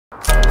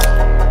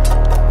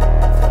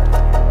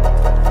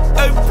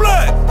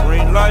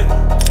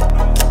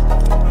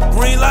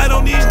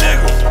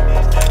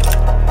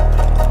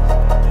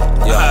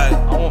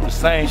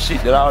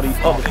shit that all these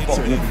other fuck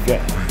niggas got.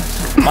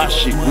 My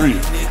shit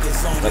real.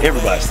 Like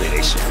everybody say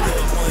they shit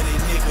real.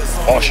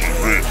 All shit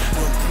real.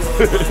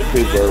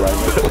 Pittsburgh right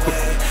now.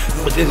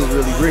 But this is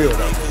really real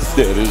though.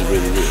 Yeah, this is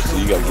really real. So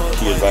you gotta get the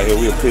kids right here.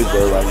 We in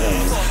Pittsburgh right now.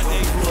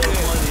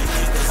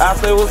 I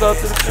say what's up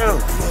to the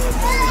camera.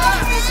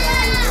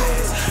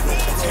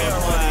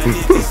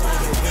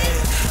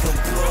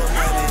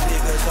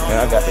 Man,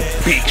 I got the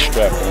big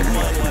strap on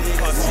me.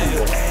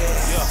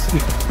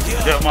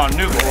 That's my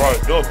nigga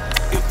right there.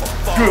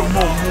 Good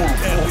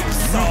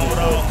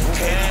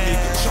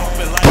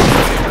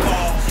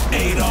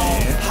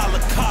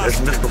That's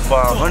Mr.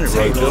 500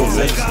 right there,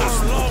 man.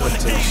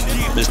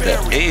 Mr.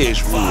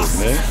 Edgewood,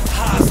 man.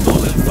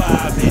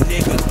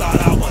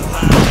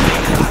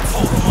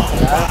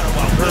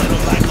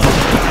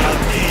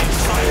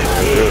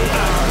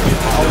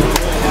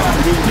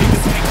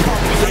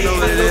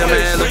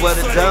 Man, look what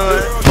it's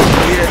done.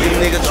 Yeah, these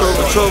niggas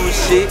trouble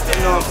shit,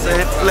 you know what I'm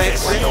saying?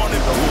 FLEXIN, you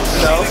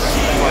know,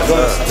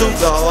 going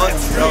stupid hard,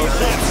 you know.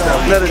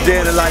 Another day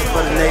in the life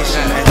for the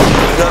nation, man.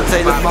 Don't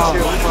take the ball.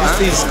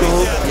 See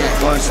school,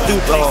 going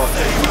stupid hard.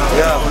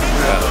 Yeah.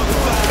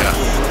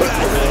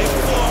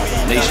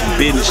 Nation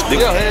business,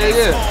 nigga. Yeah, hell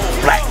yeah.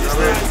 Black.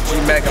 We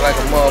macking like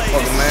a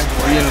motherfucker, man.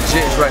 We in the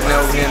jets right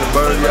now, we in the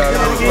bird yard,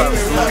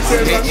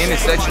 hit any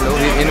section, though,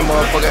 hit any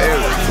motherfucker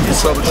area.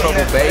 Trouble,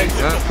 babe,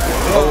 huh?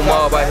 Whole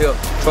mob out here.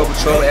 Trouble,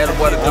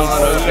 ALLEYBOY the Don,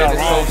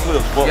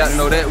 you gotta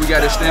know that. We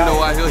got H.N.I.C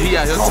out here, he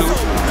out here too.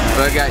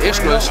 I got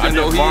extra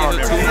H.N.I.C, he in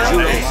here too.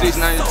 Judo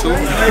 692.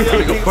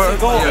 Nigga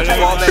Perk, yeah,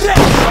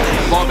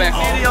 fall back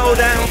home.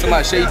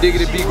 Somebody Shay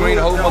Diggity B Green,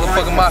 the whole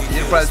motherfucking mafia.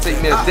 It'll probably take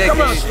me a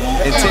decade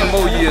and 10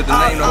 more years to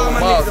name the whole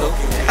mob, though.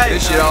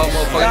 This shit all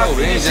motherfucking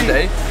over. It ain't just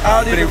a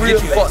but it will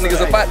get you fuck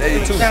niggas up out there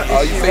too.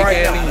 All you fake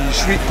ass niggas, you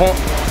street punk.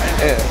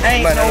 Yeah,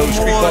 you might not know what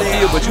street punk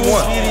is, but you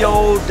want.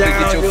 You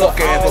get your fuck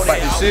ass up out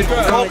the city.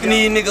 Fucking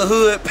these nigga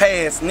hood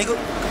pass, nigga.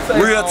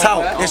 Real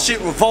talk. That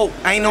shit revolt.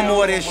 Ain't no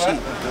more of that shit.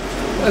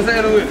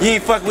 You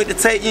ain't fuck with the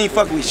tape, you ain't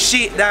fuck with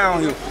shit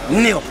down here.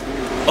 Nigga.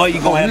 Or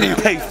you gonna have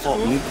to pay for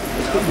it, nigga.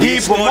 You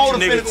ain't promoter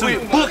finna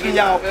quit booking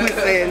y'all pussy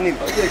ass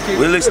niggas.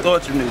 We'll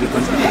extort you niggas.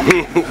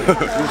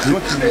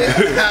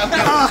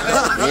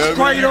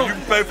 Straight up. You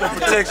can pay for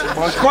protection,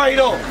 boy. Straight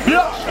up.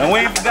 And we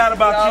ain't forgot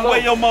about you. Where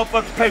your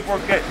motherfucking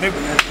paperwork at,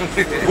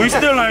 nigga? We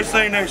still ain't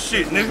saying that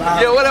shit, nigga.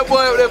 Yeah, what that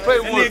boy with that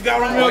paperwork? Nigga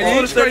got on real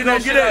good so you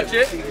don't get that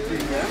shit.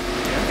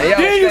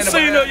 Then you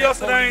seen her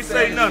yesterday, I ain't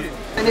say nothing.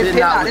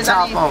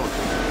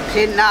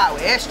 H.N.I.C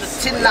with extra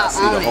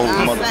H.N.I.C on it, you know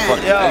what I'm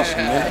saying?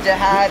 That's just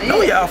how it is. No,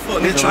 y'all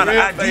fucking niggas trying to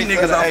ID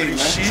niggas off of this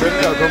shit. I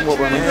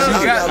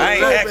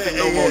ain't acting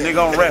no more,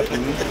 nigga, I'm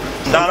rapping.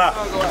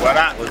 What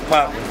I was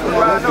popping.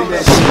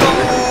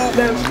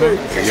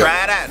 Try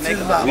it out,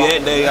 nigga. We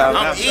had day out.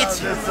 I'm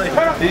itching.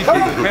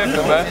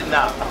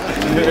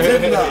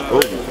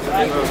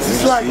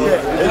 Just like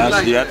that.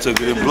 I took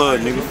it in blood,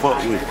 nigga, fuck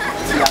with it.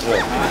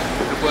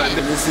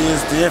 This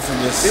is the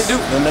infamous,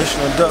 the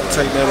national duct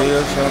tape that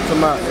is,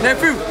 come out.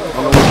 Nephew!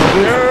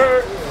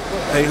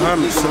 Hey,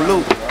 homie,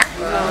 salute.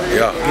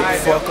 Yeah. Get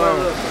the fuck on.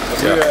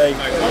 Yeah.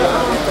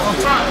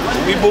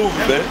 We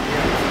moving, man.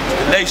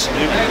 The nation,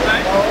 nigga.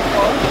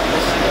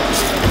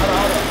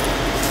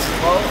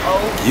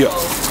 Yeah.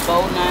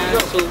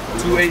 2877.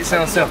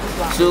 2877.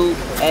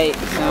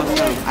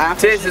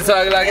 Text it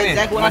talking like this.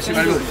 Exactly what I'm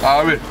saying.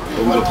 Already.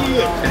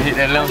 Hit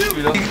that long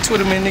street up.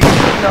 Twitter me, nigga.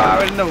 You know, I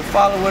already know.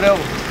 Follow whatever.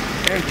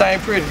 Everything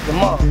pretty.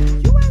 Come on.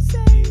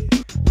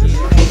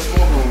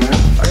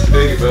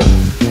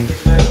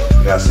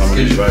 Got some of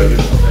these right here.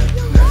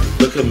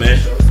 Look at man.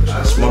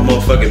 That's my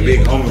motherfucking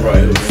big homie right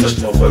here. This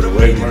motherfucking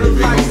way murder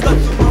big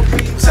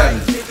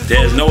homie.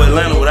 There's no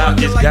Atlanta without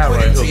this guy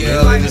right here.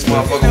 TL and this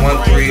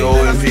motherfucker 13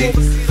 OMP.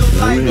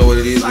 You know what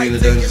it is, we in the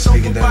dungeon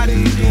speaking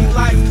Dungeons, doing what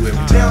we do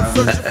every time.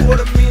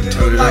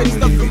 Turn it up when you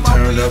need to be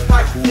turned up,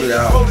 cool it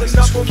out.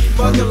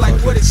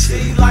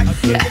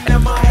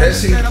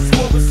 PESCI,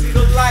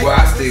 well I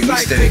stay, we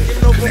stay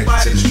connected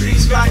to the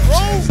streets. You know what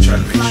I'm saying? We try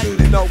to make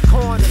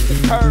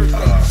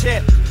sure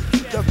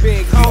that we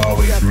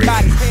always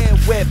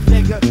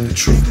bring the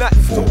truth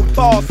forward.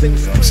 You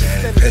know what I'm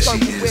saying? PESCI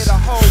is an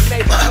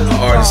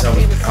artist I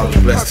was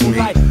blessed to meet.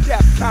 You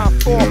know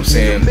what I'm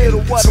saying?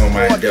 Some of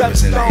my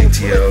endeavors in the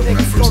ATL when I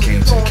first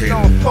came to the Cato, you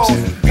know what I'm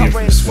saying? Being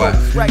from the SWAT,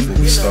 where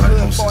we started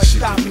most of the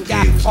shit that we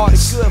did was on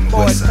the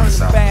west side,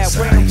 southwest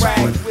side, East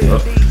Point,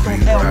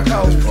 Green Rock, I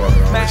was part of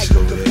all that shit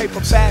over there. You know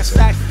what I'm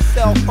saying?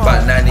 So,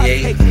 about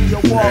 98,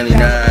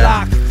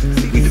 99,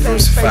 we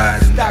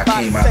diversified and I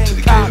came out to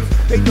the Cato.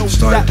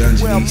 Started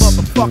Dungeon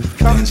East.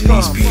 Dungeon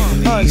East being in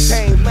the east.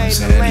 You know what I'm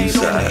saying?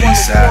 The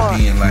east side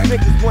being like, you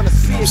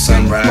know,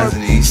 sunrise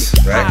in the east,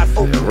 right?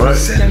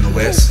 Set in the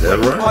west.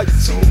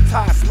 So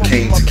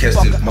came to catch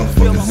the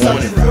motherfucking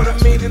morning rise.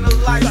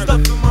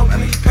 My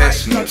nigga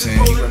PESCI, you know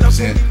what I'm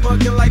saying? He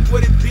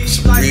represent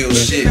some real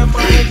shit.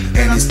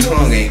 And his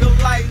tongue ain't,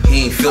 he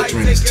ain't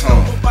filtering his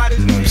tongue.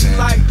 You know what I'm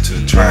saying? To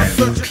try and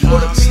appease. I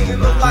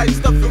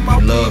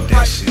love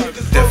that shit.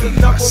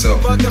 Definitely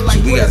myself. So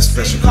we got a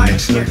special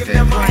connection like that.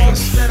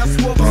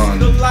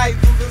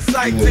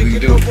 do what we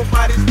do.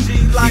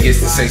 He gets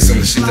to say some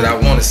of the shit that I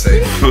want to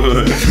say,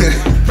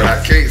 but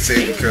I can't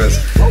say it because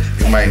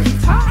it might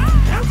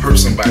hurt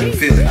somebody's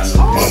feelings. You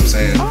know what I'm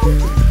saying?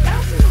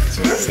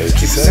 So let's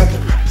keep it simple.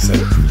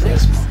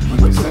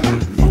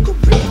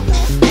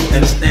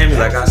 Understand me,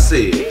 like I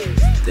said,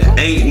 there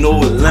ain't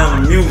no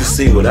Atlanta music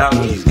scene without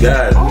these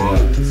guys, man.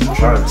 I'm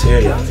trying to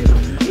tell y'all, man.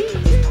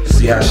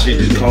 See how shit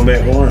just come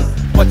back around.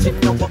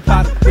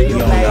 You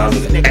know y'all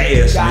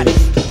niggas ass,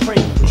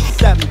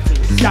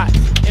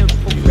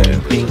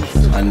 nigga.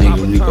 My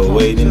nigga Rico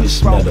Wade in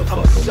this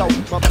motherfucker.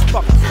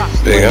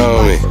 Big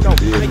homie.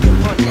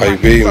 How you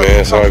be,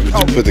 man? Sorry, you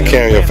put the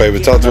camera in your favor.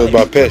 Talk to us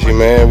about PESCI,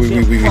 man. We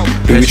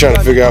trying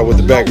to figure out what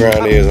the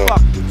background is.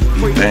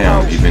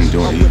 Damn, he been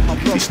doing.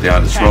 He stay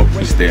out of trouble.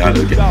 He stay out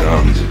of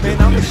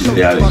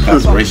stay out of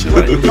incarceration.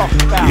 Like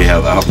he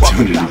have an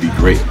opportunity to be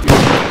great.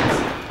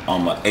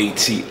 I'm a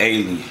AT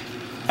alien,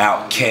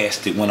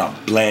 outcasted when I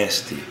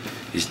blasted.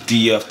 It's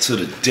DF to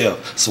the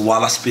death. So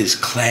while I spit, it's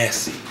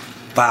classy.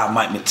 5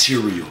 mic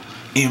material,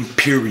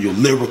 imperial,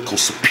 lyrical,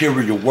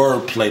 superior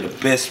wordplay. The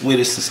best with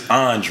it since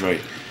Andre,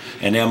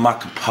 and then my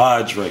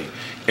compadre.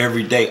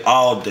 Every day,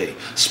 all day,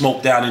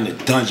 smoked out in the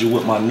dungeon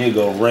with my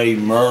nigga Ray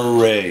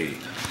Murray.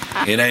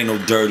 It ain't no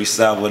dirty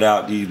south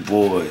without these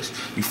boys.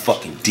 You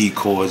fucking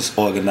decoys,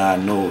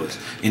 organized noise.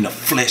 In the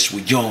flesh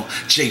with young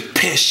J.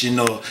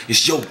 PESCI,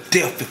 it's your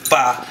death if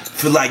I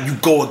feel like you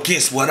go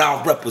against what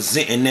I'm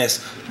representing. That's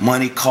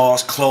money,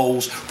 cars,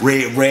 clothes,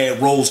 red,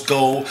 rose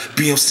gold.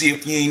 BMC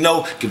if you ain't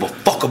know, give a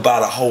fuck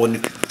about a hoe. And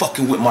if you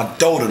fucking with my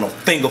daughter, no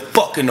finger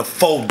fucking the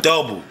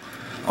 4-double.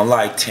 I'm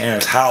like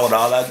Terrence Howard,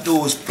 all I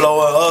do is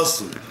flow and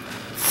hustle.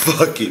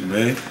 Fuck it,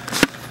 man.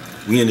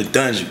 We in the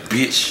dungeon,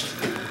 bitch.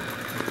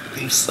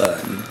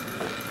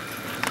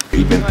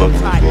 He been fucking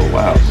with for a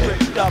while, man.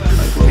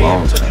 Like for a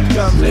long time.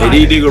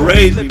 Hey, these niggas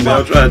raised me, man.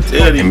 I'm trying to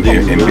tell you. And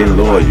been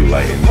loyal,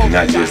 like, and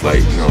not just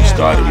like, you know,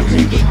 started with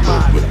me,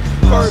 but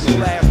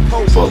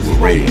fuck with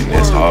Ray, and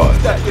that's hard.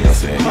 You know what I'm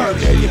saying?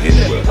 Yeah, you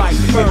anywhere.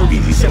 He's been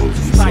beat, he's so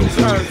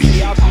such a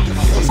beat.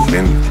 He's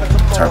been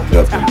turned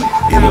up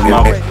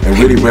and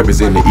really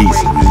represent the East.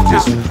 He's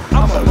just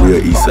a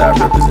real East Side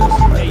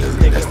representative.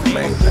 Like, that's the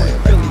main thing.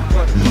 Like,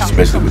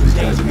 especially with this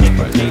Japanese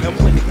project.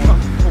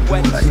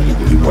 Like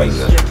he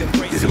wasn't.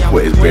 It's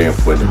very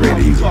important to Ray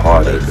that he's a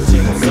part of it because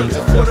he's gonna make it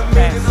on.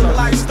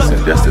 So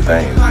that's the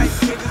thing.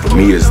 For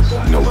me, it's,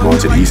 you know, going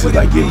to the East is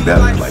like getting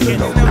better. Like, you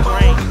know,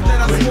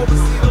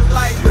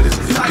 but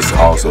it's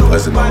also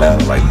us in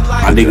Atlanta. Like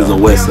my niggas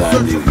on West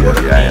Side, dude. Yeah,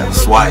 I am.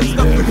 Swipe.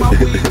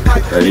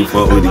 That he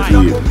fuck with the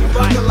kid.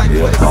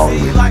 Yeah, all the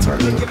way to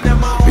turn up.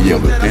 But yeah,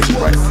 but PESCI,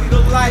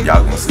 right?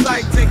 Y'all gonna see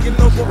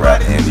the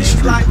rap and the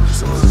street.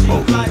 So it's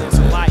both. You know what I'm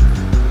saying?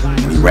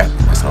 And he rapping,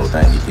 that's the whole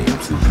thing. He can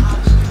MC, he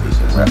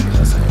can rap, you know what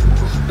I'm saying?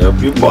 Up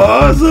your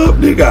bars up,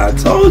 nigga. I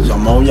told you,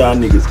 I'm on y'all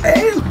niggas'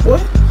 ass, boy.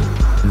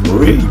 For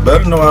real, you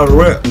better know how to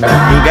rap. You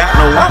ain't got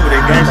no one with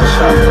that gangsta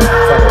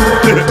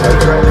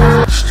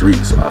shit.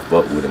 Street, so I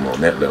fuck with him on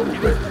that level,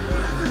 but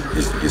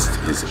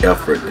his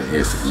effort and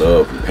his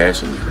love and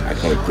passion, I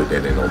can't put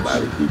that in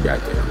nobody. He got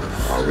that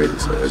already,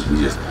 so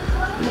we just,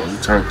 you know, we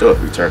turned up,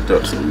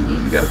 so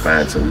we gotta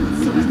find some,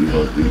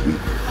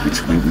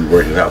 we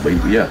working it out, but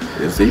yeah,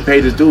 so he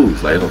paid his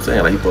dues, like, you know what I'm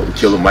saying, like, he fucked with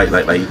Killer Mike,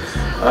 like I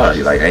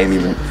ain't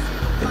even,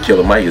 and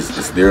Killer Mike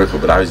is lyrical,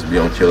 but I used to be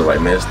on Killer,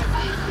 like, man,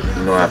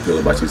 you know how I feel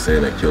about you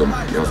saying that Killer, you know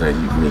what I'm saying,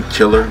 you mean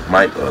Killer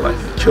Mike, or like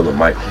Killer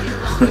Mike,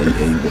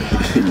 and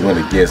he went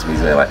against me,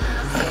 saying like,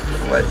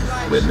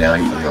 but now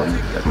he, you know,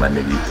 that's my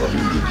nigga,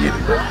 he get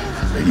it, but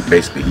he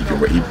basically, he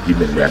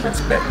been rapping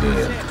back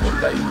then,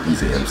 like,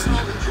 he's an MC.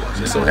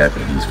 Just so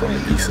happened he's from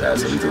the East Side,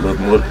 so he's a little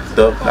more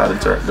tough, not a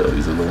turned up.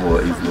 He's a little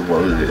more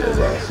hood. That's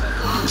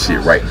all. This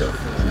shit right though.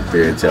 He's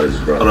very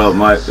intelligent, bro. What up,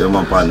 Mike? That's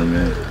my partner,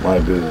 man.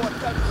 Mike, good.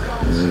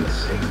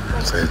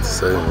 Safe to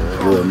say,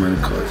 man. Good money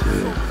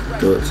cartel.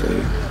 Good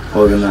say.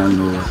 Organized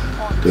noise.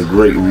 The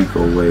great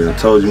Rico Wade. I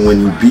told you when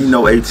you beat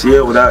no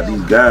ATL without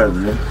these guys,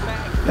 man.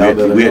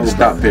 We had to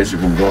stop PESCI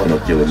from going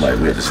up Killer Mike.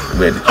 We had to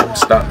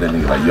stop that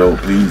nigga, like, yo,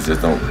 please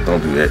just don't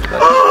do that. Like,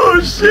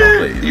 oh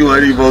shit! You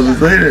ain't even supposed to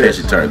say that.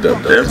 PESCI turned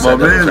up though. That's my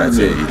man.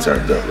 He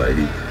turned up, like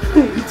he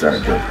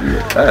turned up.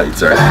 Yeah, he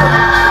turned up.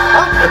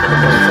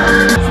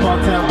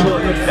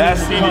 I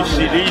see this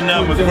shit. These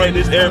numbers great.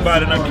 This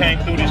everybody done came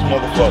through this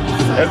motherfucker.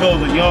 That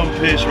goes a young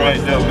pitch right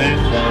there, man.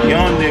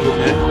 Young nigga,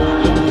 man.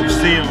 You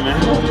see him, man.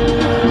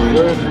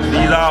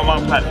 These all my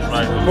partners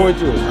right here. Point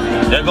to it.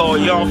 That go a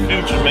young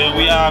future, man.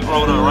 We all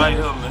grown up right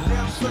here,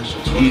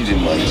 man. Easy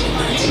money.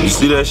 You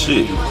see that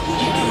shit? You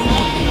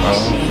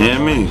hear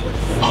me?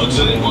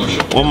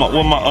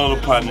 Where my other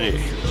partner at?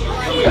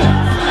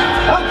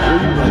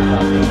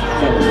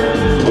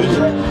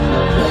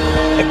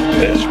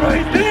 That's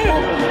right there.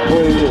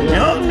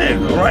 Young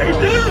nigga right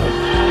there.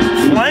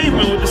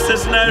 Flaming with the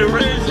Cincinnati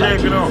Red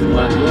jacket on.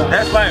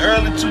 That's like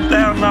early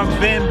 2000 I've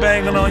been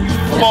banging on you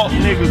fuck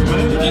niggas,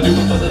 man.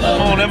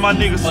 Come on, that my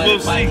nigga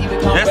Swift C.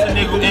 That's the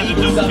nigga who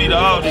introduced me to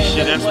all this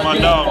shit. That's my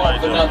dog right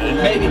there,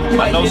 man.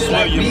 I know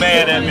Swift, you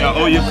mad at me. I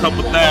owe you a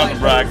couple $1,000,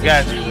 bro. I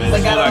got you, man. So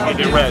I get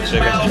that rap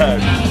check, I got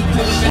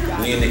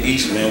you. We in the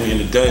East, man. We in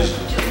the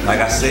dungeon.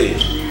 Like I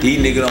said, these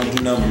niggas don't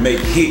do nothing but make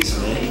hits,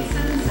 man.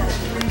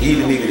 He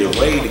the nigga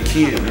that raised the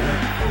kid, man.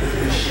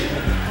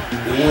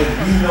 There wouldn't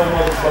be no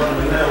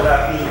motherfucker now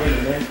without being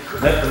in, man.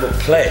 Nothing but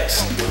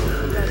plaques.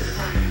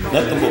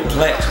 Nothing but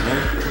plaques,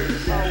 man.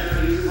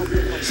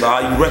 So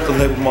all you record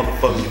label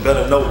motherfuckers, you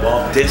better know, bro,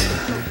 I'm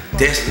destined.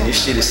 Destined,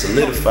 this shit is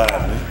solidified,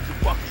 man.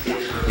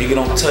 Nigga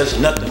don't touch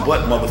nothing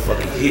but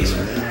motherfucking hits,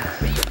 man.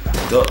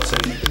 Duck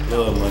tape,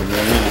 love money,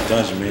 man. We in the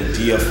dungeon, man.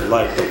 DF for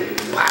life, though.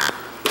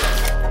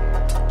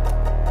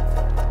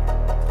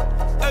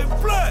 Hey,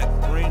 Flex!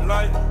 Green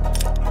light.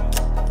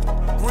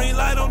 Green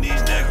light on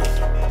these niggas.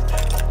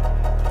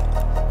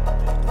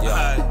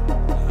 Yeah.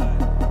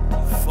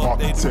 Fuck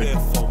they do that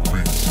for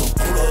me. Them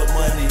blood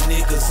money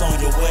niggas on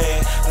your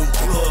way. Them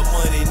blood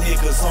money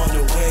niggas on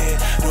your way.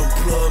 Them